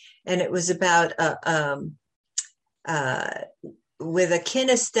NLP, and it was about with a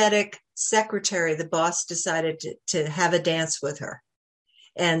kinesthetic secretary, the boss decided to have a dance with her.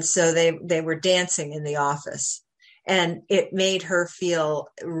 And so they were dancing in the office, and it made her feel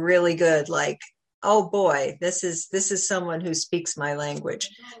really good. Like, oh boy, this is someone who speaks my language.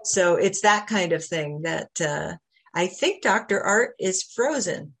 So it's that kind of thing that I think Dr. Art is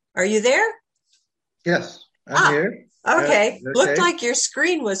frozen. Are you there? Yes, I'm here. Okay. Looked like your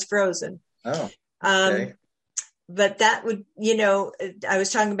screen was frozen. Oh, okay. But that would, I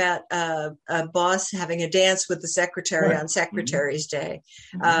was talking about a boss having a dance with the secretary on Secretary's Day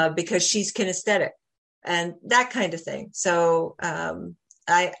because she's kinesthetic and that kind of thing. So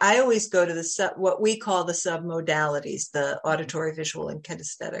I always go to what we call the submodalities, the auditory, visual, and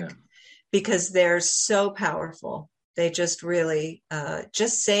kinesthetic, because they're so powerful. They just really,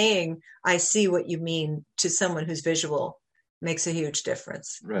 just saying, I see what you mean to someone who's visual makes a huge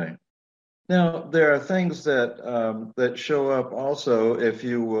difference. Right. Now, there are things that show up also if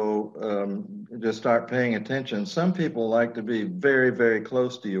you will just start paying attention. Some people like to be very, very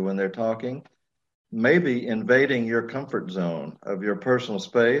close to you when they're talking, maybe invading your comfort zone of your personal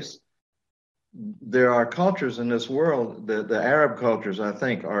space. There are cultures in this world, the Arab cultures, I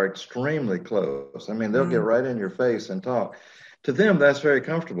think, are extremely close. I mean, they'll get right in your face and talk. To them, that's very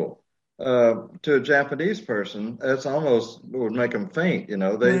comfortable. To a Japanese person, that's almost would make them faint.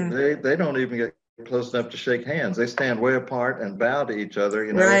 They don't even get close enough to shake hands. They stand way apart and bow to each other.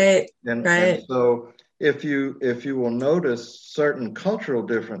 And so if you will notice certain cultural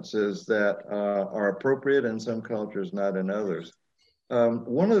differences that are appropriate in some cultures, not in others.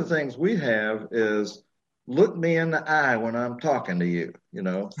 One of the things we have is look me in the eye when I'm talking to you.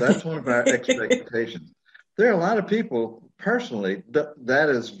 That's one of our expectations. There are a lot of people, personally, that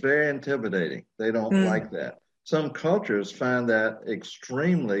is very intimidating. They don't like that. Some cultures find that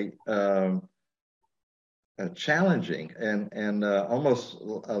extremely challenging and almost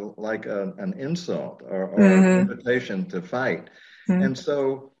like an insult or an invitation to fight. And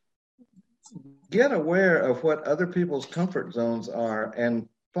so get aware of what other people's comfort zones are and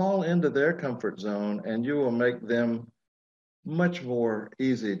fall into their comfort zone, and you will make them much more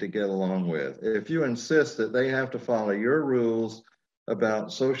easy to get along with. If you insist that they have to follow your rules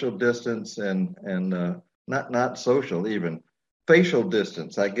about social distance and not social, even facial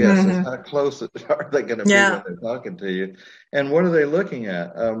distance, I guess, is how close are they going to be when they're talking to you, and what are they looking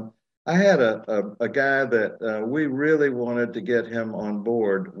at? I had a guy that we really wanted to get him on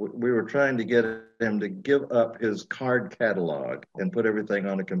board. We were trying to get him to give up his card catalog and put everything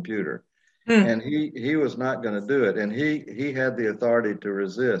on a computer. And he was not going to do it. And he had the authority to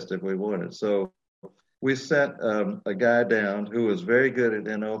resist if we wanted. So we sent a guy down who was very good at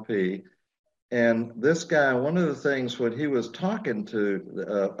NLP. And this guy, one of the things when he was talking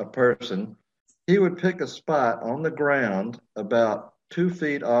to a person, he would pick a spot on the ground about 2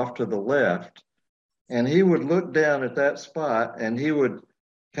 feet off to the left. And he would look down at that spot and he would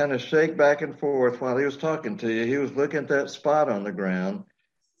kind of shake back and forth while he was talking to you. He was looking at that spot on the ground.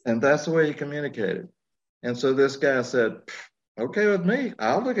 And that's the way he communicated. And so this guy said, okay with me.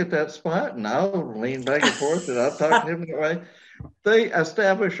 I'll look at that spot and I'll lean back and forth and I'll talk to him that way. They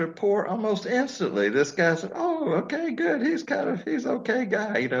established rapport almost instantly. This guy said, oh, okay, good. He's okay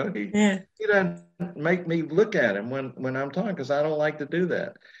guy. You know, he doesn't make me look at him when I'm talking because I don't like to do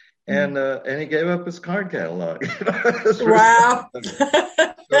that. And he gave up his card catalog. Wow.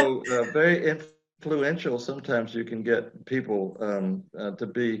 So very influential. Sometimes you can get people to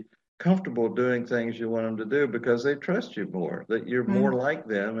be comfortable doing things you want them to do because they trust you more, that you're more like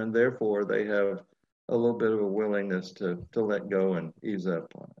them, and therefore they have a little bit of a willingness to let go and ease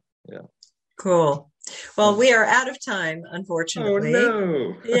up on it. Yeah. Cool. Well, we are out of time, unfortunately. Oh,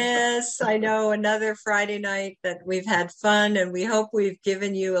 no. Yes, I know. Another Friday night that we've had fun, and we hope we've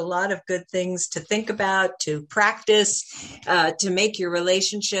given you a lot of good things to think about, to practice, to make your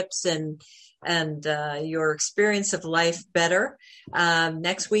relationships and your experience of life better.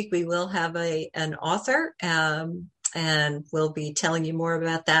 Next week, we will have an author, and we'll be telling you more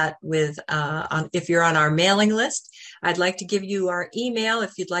about that if you're on our mailing list. I'd like to give you our email.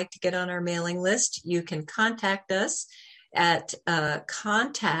 If you'd like to get on our mailing list, you can contact us at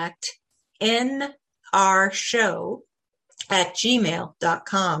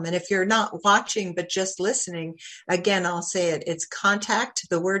contactnrshow@gmail.com. And if you're not watching but just listening, again, I'll say it. It's contact,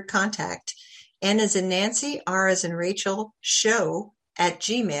 the word contact, N as in Nancy, R as in Rachel,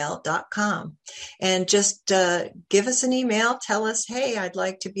 show@gmail.com. And just give us an email. Tell us, hey, I'd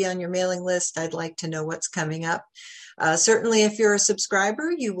like to be on your mailing list. I'd like to know what's coming up. Certainly, if you're a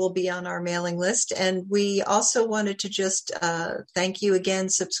subscriber, you will be on our mailing list. And we also wanted to just thank you again,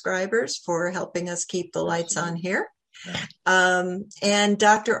 subscribers, for helping us keep the lights on here. And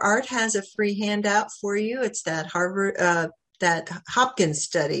Dr. Art has a free handout for you. It's that Hopkins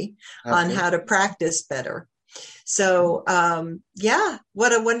study on how to practice better. So,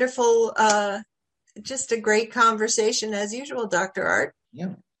 what a wonderful, just a great conversation as usual, Dr. Art.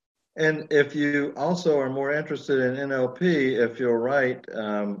 Yeah. And if you also are more interested in NLP, if you'll write,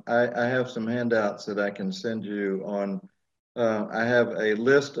 I have some handouts that I can send you on. I have a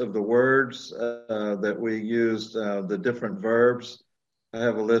list of the words that we used, the different verbs. I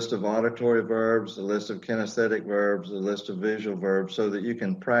have a list of auditory verbs, a list of kinesthetic verbs, a list of visual verbs, so that you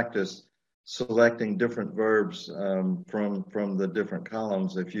can practice selecting different verbs from the different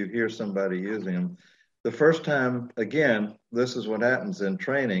columns if you hear somebody using them. The first time, again, this is what happens in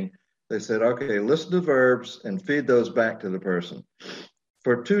training. They said, okay, listen to verbs and feed those back to the person.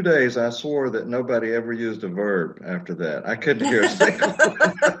 For 2 days, I swore that nobody ever used a verb after that. I couldn't hear a single one.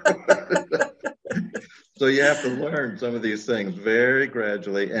 So you have to learn some of these things very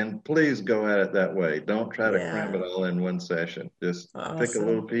gradually, and please go at it that way. Don't try to cram it all in one session. Just pick a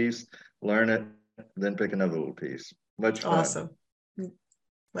little piece, learn it, then pick another little piece. Much fun. Awesome.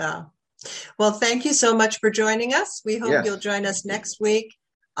 Wow. Well, thank you so much for joining us. We hope you'll join us next week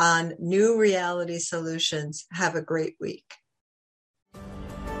on New Reality Solutions. Have a great week.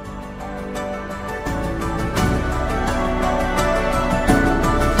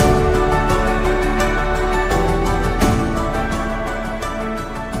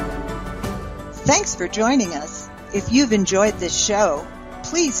 Thanks for joining us. If you've enjoyed this show,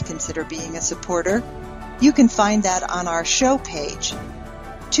 please consider being a supporter. You can find that on our show page.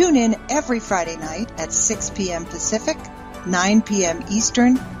 Tune in every Friday night at 6 p.m. Pacific, 9 p.m.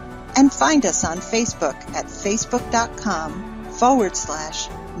 Eastern, and find us on Facebook at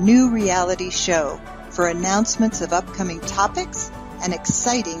facebook.com/New Reality Show for announcements of upcoming topics and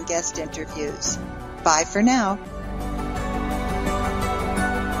exciting guest interviews. Bye for now.